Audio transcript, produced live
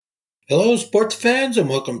Hello, sports fans, and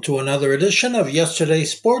welcome to another edition of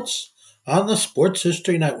Yesterday's Sports on the Sports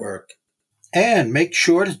History Network. And make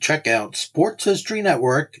sure to check out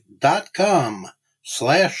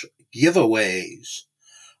sportshistorynetwork.com/giveaways.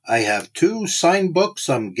 I have 2 signed books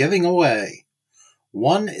I'm giving away.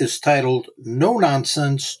 One is titled No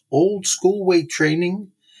Nonsense Old School Weight Training,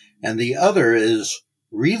 and the other is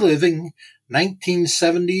Reliving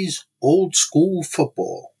 1970s Old School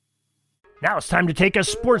Football. Now it's time to take a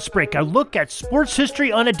sports break, a look at sports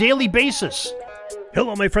history on a daily basis.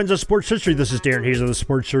 Hello, my friends of sports history. This is Darren Hayes of the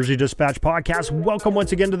Sports Jersey Dispatch podcast. Welcome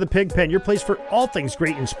once again to the Pigpen, your place for all things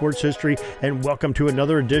great in sports history, and welcome to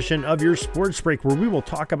another edition of your sports break, where we will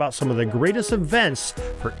talk about some of the greatest events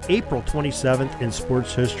for April 27th in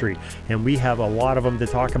sports history. And we have a lot of them to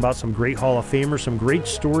talk about, some great Hall of Famers, some great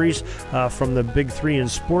stories from the big 3 in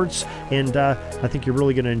sports, and I think you're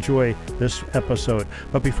really going to enjoy this episode.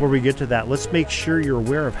 But before we get to that, let's make sure you're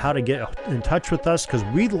aware of how to get in touch with us, because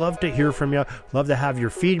we'd love to hear from you, love to have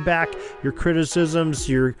your feedback, your criticisms,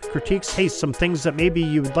 your critiques, hey, some things that maybe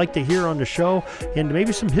you would like to hear on the show, and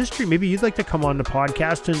maybe some history. Maybe you'd like to come on the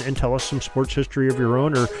podcast and tell us some sports history of your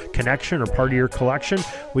own, or connection, or part of your collection.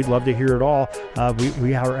 We'd love to hear it all.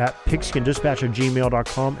 We are at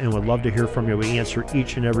pigskindispatch@gmail.com and would love to hear from you. We answer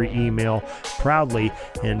each and every email proudly,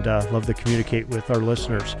 and love to communicate with our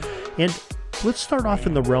listeners. And let's start off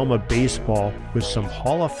in the realm of baseball with some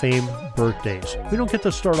Hall of Fame birthdays. We don't get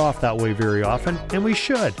to start off that way very often, and we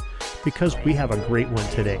should, because we have a great one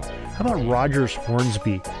today. How about Rogers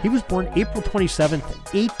Hornsby? He was born April 27th,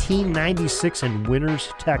 1896 in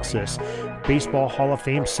Winters, Texas. Baseball Hall of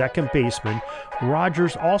Fame second baseman.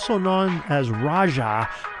 Rogers, also known as Raja,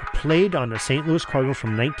 played on the St. Louis Cardinals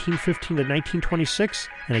from 1915 to 1926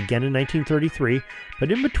 and again in 1933.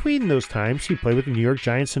 But in between those times, he played with the New York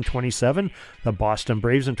Giants in 27, the Boston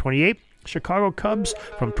Braves in 28, Chicago Cubs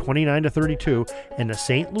from 29 to 32, and the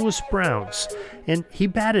St. Louis Browns. And he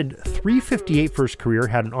batted .358 for his career,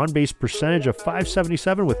 had an on-base percentage of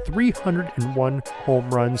 .577 with 301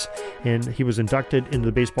 home runs, and he was inducted into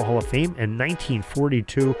the Baseball Hall of Fame in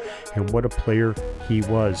 1942, and what a player he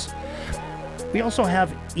was. We also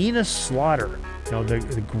have Enos Slaughter,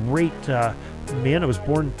 the great man that was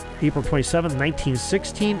born April 27,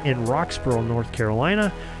 1916 in Roxborough, North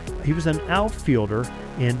Carolina. He was an outfielder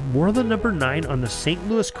and wore the number 9 on the St.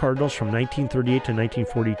 Louis Cardinals from 1938 to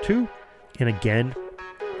 1942. And again,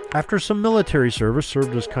 after some military service,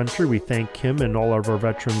 served his country. We thank him and all of our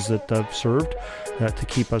veterans that have served to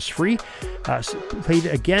keep us free. Played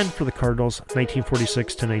again for the Cardinals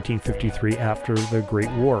 1946 to 1953 after the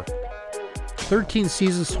Great War. 13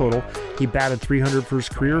 seasons total. He batted .300 for his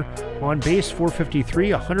career, on base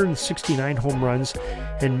 .453, 169 home runs,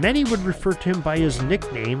 and many would refer to him by his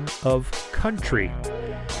nickname of Country.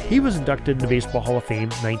 He was inducted into Baseball Hall of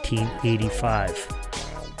Fame 1985.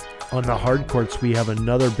 On the hard courts, we have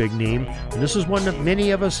another big name, and this is one that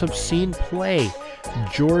many of us have seen play.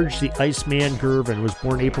 George the Iceman Gervin was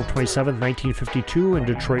born April 27, 1952 in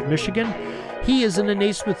Detroit, Michigan. He is in the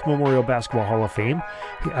Naismith Memorial Basketball Hall of Fame.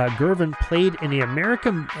 Gervin played in the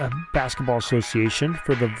American Basketball Association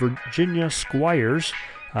for the Virginia Squires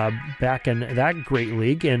back in that great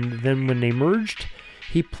league, and then when they merged,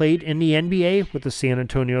 he played in the NBA with the San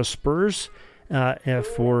Antonio Spurs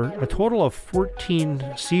for a total of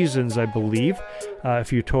 14 seasons, I believe,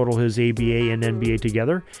 if you total his ABA and NBA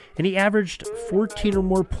together. And he averaged 14 or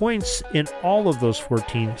more points in all of those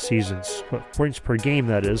 14 seasons. Points per game,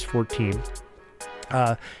 that is, 14.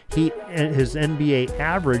 His NBA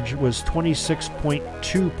average was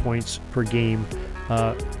 26.2 points per game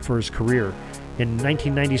for his career. In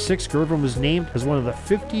 1996, Gervin was named as one of the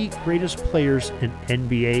 50 greatest players in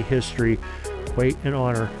NBA history. Quite an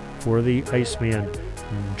honor for the Iceman,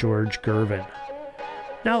 George Gervin.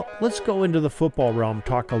 Now, let's go into the football realm,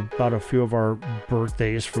 talk about a few of our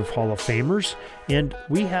birthdays for Hall of Famers. And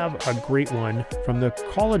we have a great one from the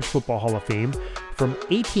College Football Hall of Fame from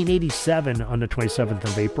 1887 on the 27th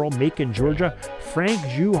of April, Macon, Georgia. Frank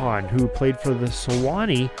Juhan, who played for the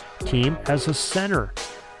Sewanee team as a center.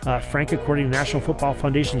 Frank, according to National Football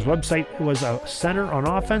Foundation's website, was a center on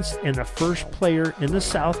offense and the first player in the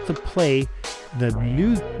South to play the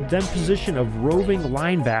new then position of roving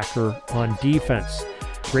linebacker on defense.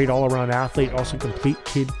 Great all-around athlete, also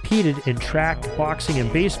competed in track, boxing,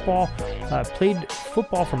 and baseball. Played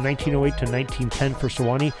football from 1908 to 1910 for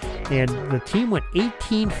Sewanee, and the team went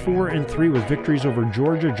 18-4-3 with victories over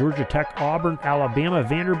Georgia, Georgia Tech, Auburn, Alabama,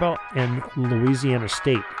 Vanderbilt, and Louisiana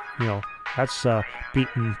State. That's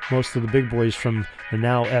beating most of the big boys from the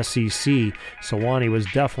now SEC. Sewanee was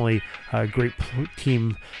definitely a great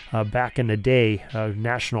team back in the day,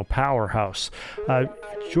 national powerhouse.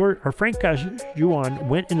 Frank Juon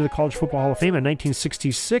went into the College Football Hall of Fame in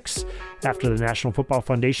 1966 after the National Football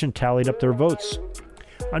Foundation tallied up their votes.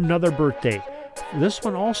 Another birthday. This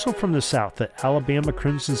one also from the South, the Alabama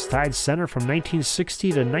Crimson Tide center from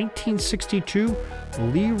 1960 to 1962,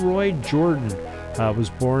 Leroy Jordan. Was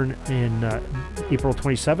born in April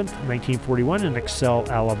 27th, 1941 in Excel,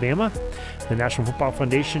 Alabama. The National Football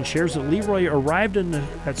Foundation shares that Leroy arrived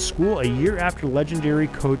at school a year after legendary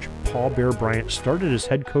coach Paul Bear Bryant started his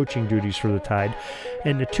head coaching duties for the Tide,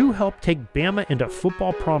 and the two helped take Bama into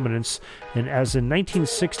football prominence. And as in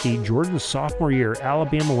 1960, Jordan's sophomore year,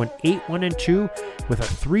 Alabama went 8-1-2 with a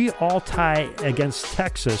 3-all tie against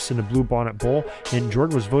Texas in the Blue Bonnet Bowl, and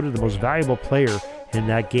Jordan was voted the most valuable player in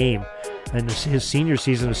that game. In his senior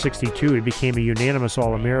season of 62, he became a unanimous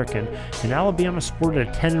All-American, and Alabama sported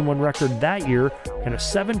a 10-1 record that year and a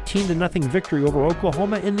 17-0 victory over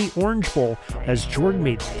Oklahoma in the Orange Bowl as Jordan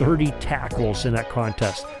made 30 tackles in that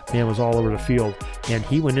contest. Man was all over the field, and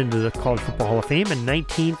he went into the College Football Hall of Fame in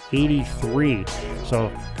 1983. So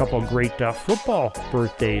a couple of great football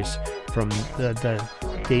birthdays from the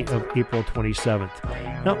date of April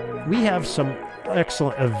 27th. Now, we have some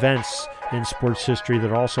excellent events in sports history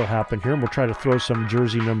that also happened here, and we'll try to throw some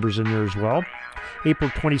jersey numbers in there as well. April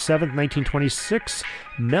 27th, 1926,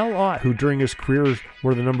 Mel Ott, who during his career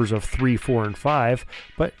wore the numbers of 3, 4, and 5,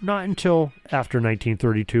 but not until after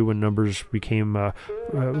 1932 when numbers became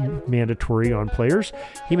mandatory on players.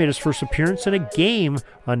 He made his first appearance in a game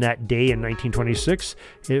on that day in 1926,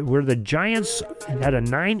 where the Giants had a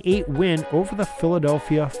 9-8 win over the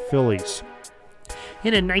Philadelphia Phillies.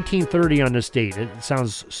 And in 1930 on this date, it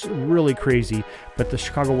sounds really crazy, but the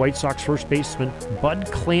Chicago White Sox first baseman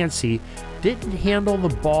Bud Clancy didn't handle the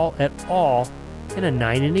ball at all in a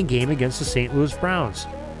 9-inning game against the St. Louis Browns.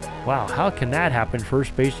 Wow, how can that happen?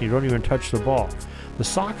 First base, and you don't even touch the ball. The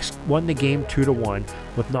Sox won the game 2-1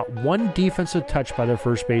 with not one defensive touch by their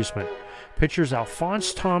first baseman. Pitchers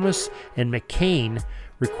Alphonse Thomas and McCain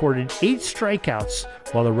recorded 8 strikeouts,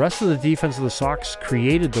 while the rest of the defense of the Sox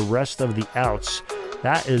created the rest of the outs.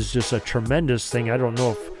 That is just a tremendous thing. I don't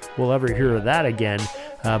know if we'll ever hear of that again,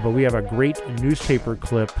 but we have a great newspaper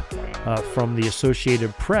clip from the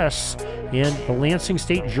Associated Press and the Lansing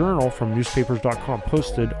State Journal from newspapers.com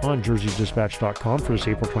posted on jerseydispatch.com for this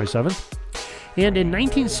April 27th. And in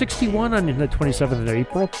 1961, on the 27th of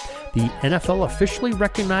April, the NFL officially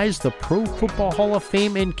recognized the Pro Football Hall of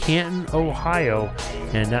Fame in Canton, Ohio,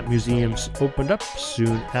 and that museum's opened up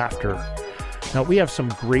soon after. Now, we have some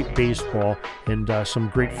great baseball and some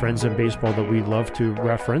great friends in baseball that we love to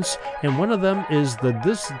reference, and one of them is the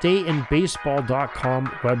thisdayinbaseball.com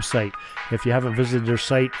website. If you haven't visited their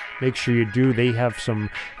site, make sure you do. They have some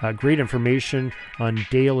great information on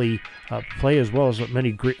daily play, as well as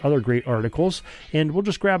many other great articles, and we'll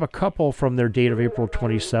just grab a couple from their date of April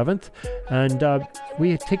 27th, and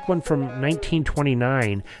we take one from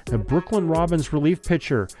 1929. The Brooklyn Robins relief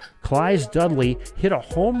pitcher Clyde Dudley hit a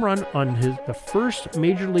home run on the first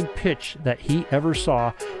major league pitch that he ever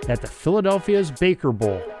saw at the Philadelphia's Baker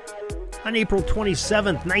Bowl. On April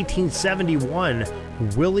 27, 1971,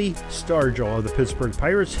 Willie Stargell of the Pittsburgh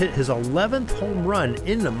Pirates hit his 11th home run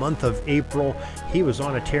in the month of April. He was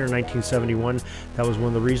on a tear in 1971. That was one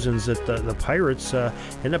of the reasons that the Pirates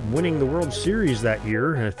ended up winning the World Series that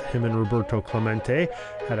year. Him and Roberto Clemente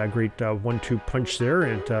had a great 1-2 punch there,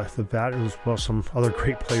 and the bat, as well, some other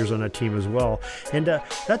great players on that team as well. And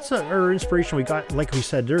that's our inspiration. We got, like we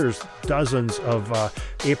said, there's dozens of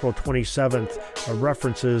April 27th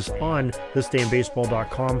references on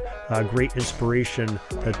thisdayinbaseball.com. Great inspiration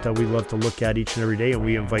that we love to look at each and every day, and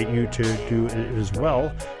we invite you to do it as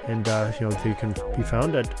well. And they can be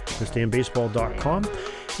found at thisdayinbaseball.com.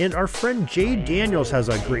 And our friend Jay Daniels has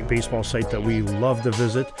a great baseball site that we love to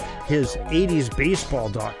visit, his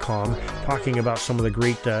 80sbaseball.com, talking about some of the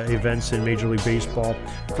great events in Major League Baseball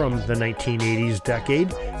from the 1980s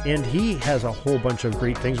decade. And he has a whole bunch of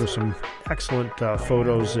great things with some excellent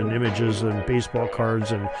photos and images and baseball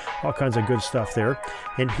cards and all kinds of good stuff there.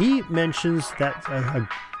 And he mentions that a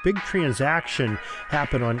big transaction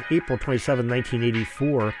happened on April 27,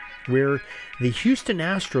 1984, where the Houston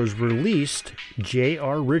Astros released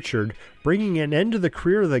J.R. Richard, bringing an end to the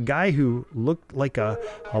career of the guy who looked like a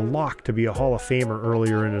lock to be a Hall of Famer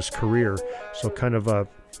earlier in his career. So kind of a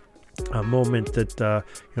moment that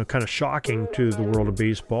kind of shocking to the world of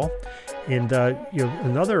baseball. And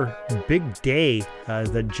another big day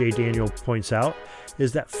that Jay Daniel points out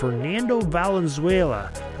is that Fernando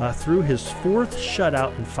Valenzuela threw his 4th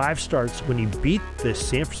shutout in 5 starts when he beat the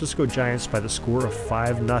San Francisco Giants by the score of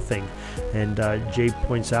 5-0. And Jay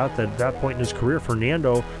points out that at that point in his career,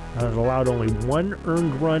 Fernando had allowed only 1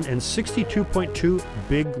 earned run and 62.2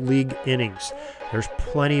 big league innings. There's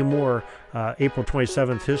plenty more April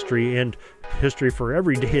 27th history and history for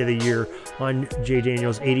every day of the year on Jay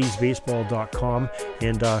Daniels, 80sbaseball.com.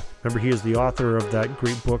 And remember, he is the author of that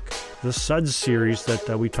great book, the Suds series,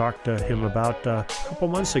 that we talked to him about a couple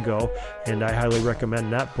months ago, and I highly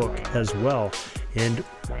recommend that book as well. And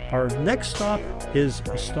our next stop is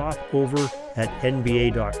a stop over at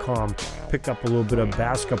NBA.com. Pick up a little bit of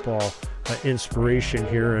basketball inspiration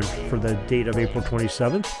here and for the date of April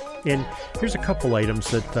 27th. And here's a couple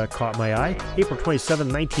items that caught my eye. April 27,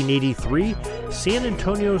 1983, San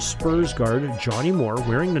Antonio Spurs guard Johnny Moore,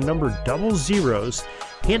 wearing the number 00,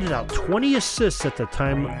 handed out 20 assists at the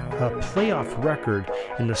time, a playoff record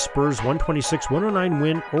in the Spurs' 126-109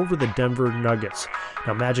 win over the Denver Nuggets.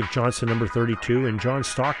 Now, Magic Johnson, number 32, and John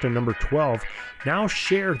Stockton, number 12, now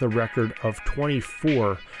share the record of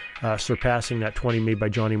 24, surpassing that 20 made by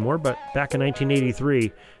Johnny Moore. But back in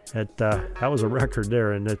 1983, that was a record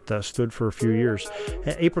there, and it stood for a few years.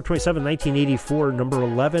 April 27, 1984, number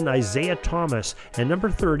 11, Isaiah Thomas, and number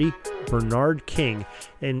 30, Bernard King,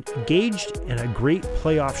 engaged in a great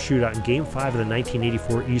playoff shootout in Game 5 of the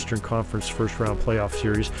 1984 Eastern Conference first-round playoff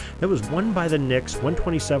series. It was won by the Knicks,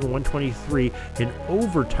 127-123 in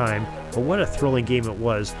overtime. But what a thrilling game it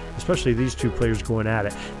was, especially these two players going at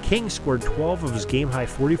it. King scored 12 of his game-high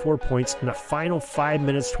 44 points in the final 5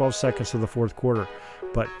 minutes, 12 seconds of the fourth quarter.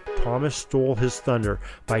 But Thomas stole his thunder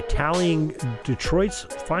by tallying Detroit's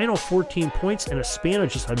final 14 points in a span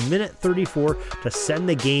of just a minute 34 to send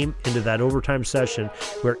the game into that overtime session,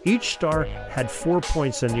 where each star had 4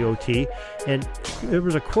 points in the OT. And there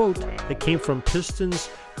was a quote that came from Pistons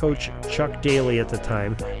coach Chuck Daly at the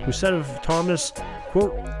time, who said of Thomas,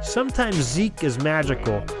 quote, "Sometimes Zeke is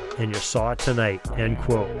magical, and you saw it tonight," end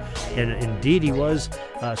quote. And indeed he was.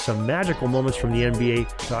 Some magical moments from the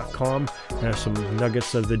NBA.com, some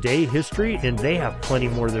nuggets of the day history, and they have plenty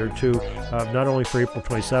more there too, not only for April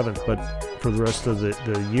 27th, but for the rest of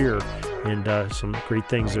the year. And some great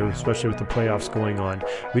things there, especially with the playoffs going on.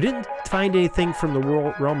 We didn't find anything from the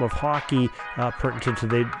realm of hockey pertinent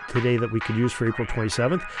today that we could use for April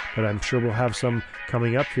 27th, but I'm sure we'll have some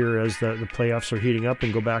coming up here as the playoffs are heating up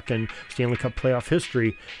and go back in Stanley Cup playoff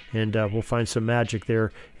history, and we'll find some magic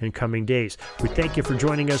there in coming days. We thank you for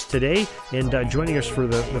joining us today and joining us for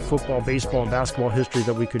the football, baseball, and basketball history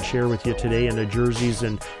that we could share with you today, and the jerseys,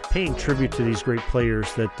 and paying tribute to these great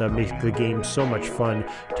players that make the game so much fun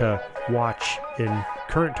to watch in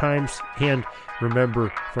current times and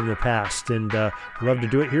remember from the past. And we love to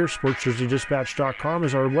do it here. SportsJerseyDispatch.com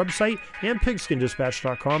is our website, and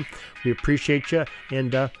PigskinDispatch.com. We appreciate you,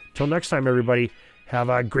 and till next time, everybody, have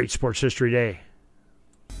a great sports history day.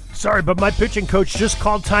 Sorry, but my pitching coach just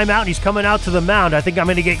called timeout, and he's coming out to the mound. I think I'm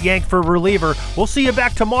going to get yanked for a reliever. We'll see you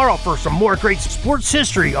back tomorrow for some more great sports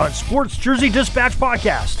history on Sports Jersey Dispatch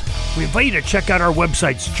Podcast. We invite you to check out our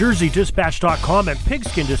websites, JerseyDispatch.com and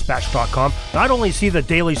PigskinDispatch.com. Not only see the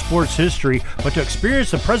daily sports history, but to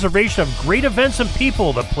experience the preservation of great events and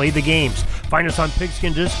people that play the games. Find us on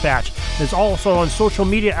Pigskin Dispatch. It's also on social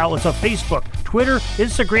media outlets on Facebook, Twitter,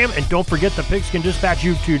 Instagram, and don't forget the Pigskin Dispatch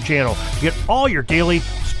YouTube channel to get all your daily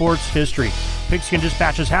sports history. Pigskin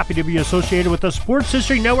Dispatch is happy to be associated with the Sports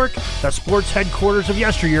History Network, the sports headquarters of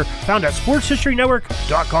yesteryear, found at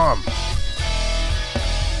sportshistorynetwork.com.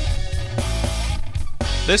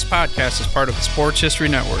 This podcast is part of the Sports History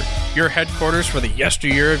Network, your headquarters for the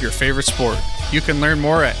yesteryear of your favorite sport. You can learn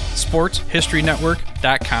more at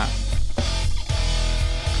sportshistorynetwork.com.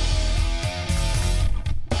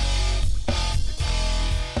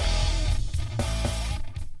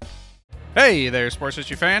 Hey there, sports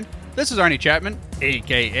history fan. This is Arnie Chapman,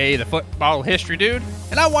 aka the Football History Dude,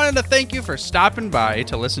 and I wanted to thank you for stopping by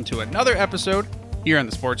to listen to another episode here on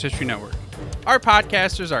the Sports History Network. Our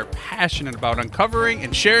podcasters are passionate about uncovering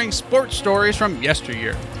and sharing sports stories from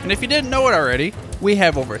yesteryear. And if you didn't know it already, we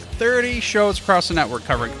have over 30 shows across the network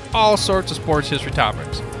covering all sorts of sports history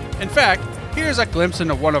topics. In fact, here's a glimpse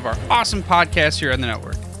into one of our awesome podcasts here on the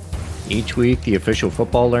network. Each week, the official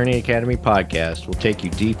Football Learning Academy podcast will take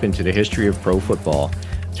you deep into the history of pro football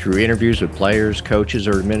through interviews with players, coaches,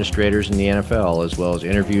 or administrators in the NFL, as well as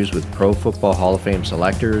interviews with Pro Football Hall of Fame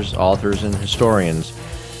selectors, authors, and historians.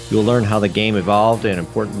 You'll learn how the game evolved and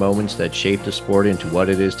important moments that shaped the sport into what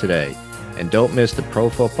it is today. And don't miss the Pro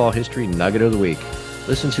Football History Nugget of the Week.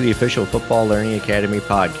 Listen to the official Football Learning Academy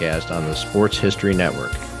podcast on the Sports History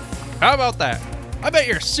Network. How about that? I bet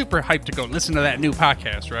you're super hyped to go listen to that new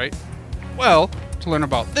podcast, right? Well, to learn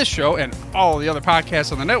about this show and all the other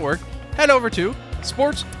podcasts on the network, head over to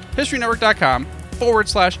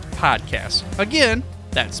sportshistorynetwork.com/podcast. Again,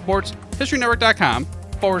 that's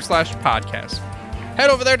sportshistorynetwork.com/podcast. Head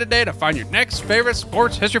over there today to find your next favorite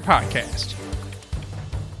sports history podcast.